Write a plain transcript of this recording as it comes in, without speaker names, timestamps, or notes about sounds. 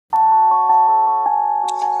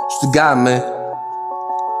The guy, man.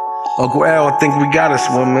 Uncle Al, I think we got us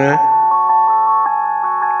one, man.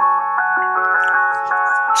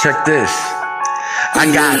 Check this. I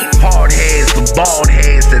got hard heads for bald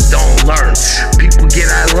heads that don't learn. People get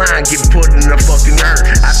out of line, get put in a fucking urn.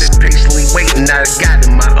 I've been patiently waiting, now I got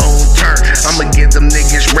in my own turn. I'ma give them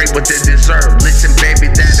niggas right what they deserve. Listen,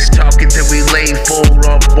 baby, that they talking till we lay full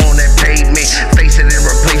up on that pavement. Face it and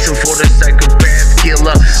replace it for the psychopath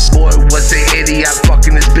killer. Boy, was an idiot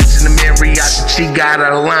fucking this bitch in the Marriott. She got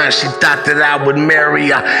out of line, she thought that I would marry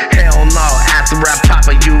her. Hell no, after I pop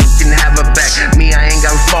her, you can have her back. Me, I ain't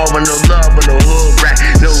got fall with no love or no hood rat.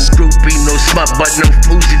 No groupie, no smut, but no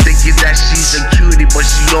floozy. Thinking that she's a cutie, but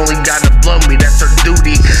she only gotta blow me, that's her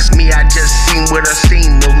duty. Me, I just seen what I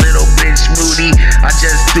seen, no little bitch moody. I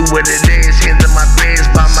just do what it is, hands in my beds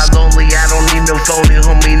by my lonely. I don't need no phony,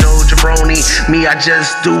 homie, no jabroni. Me, I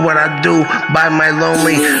just do what I do by my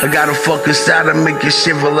lonely. I got a fucking style to make you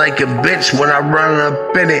shiver like a bitch when I run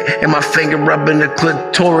up in it and my finger rubbing the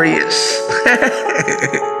clitoris.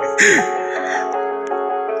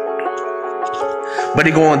 But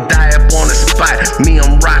he gon' die up on the spot. Me,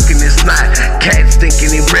 I'm rocking this knot. Cats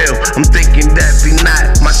thinking he real, I'm thinking that he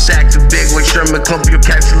not. My stacks are big like Sherman Clump. Your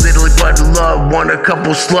cats are literally but love. Want a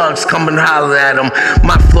couple slugs, come and holler at them.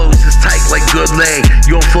 My flows is tight like good leg.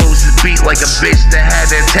 Your flows is beat like a bitch that had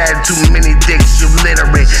too many dicks. You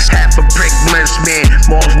literate half a prick mince man.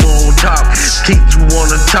 Malls won't talk. Keep you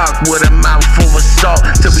wanna talk with a mouth full of salt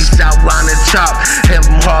till we outline and chop. Have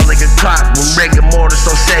them hard like a clock. When rigor mortis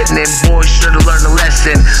on setting in, boys should've learned a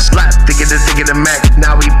lesson. Black thinking the Mac,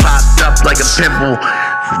 now he popped up like a pimple.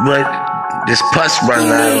 But this pus run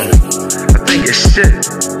out. I think it's shit.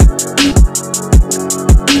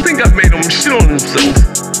 I think I made him shit on himself.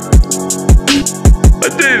 I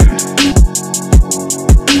did.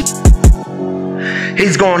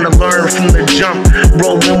 He's gonna learn from the jump,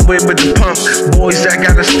 rolling with the pump. Boys, I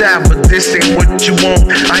got a style, but this ain't what you want.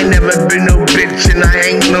 I ain't never been no bitch and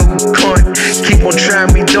I ain't no cunt. Keep on trying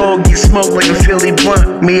me, dog, you smoke like a Philly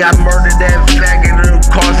blunt. Me, I murdered that faggot,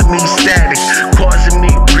 causing me static, causing me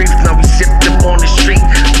grief. Now we sipped up on the street.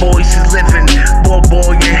 Boys is living,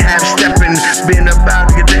 boy, you half stepping. Been about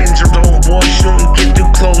your danger zone, boy, shouldn't get too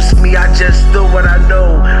close. Me, I just do what I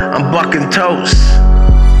know. I'm bucking toast.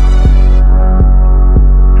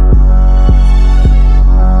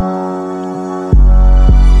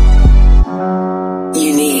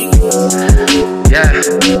 Yeah,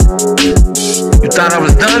 you thought I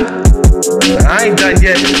was done? I ain't done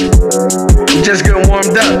yet. I'm just getting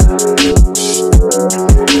warmed up.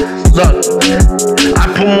 Look, I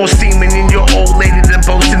put more semen in your old lady than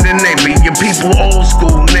both in the Navy. Your people old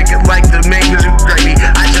school, nigga, like the makers of gravy.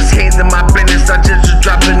 I just handle my business, I just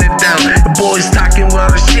dropping it down. The boys talking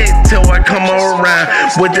well as shit till I come around.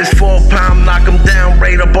 With this 4-pound, knock them down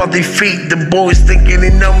right up on their feet. The boys thinking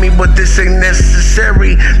they know me, but this ain't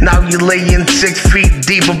necessary. Now you laying 6 feet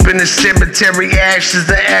deep up in the cemetery. Ashes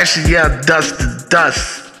to ashes, yeah, dust to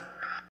dust.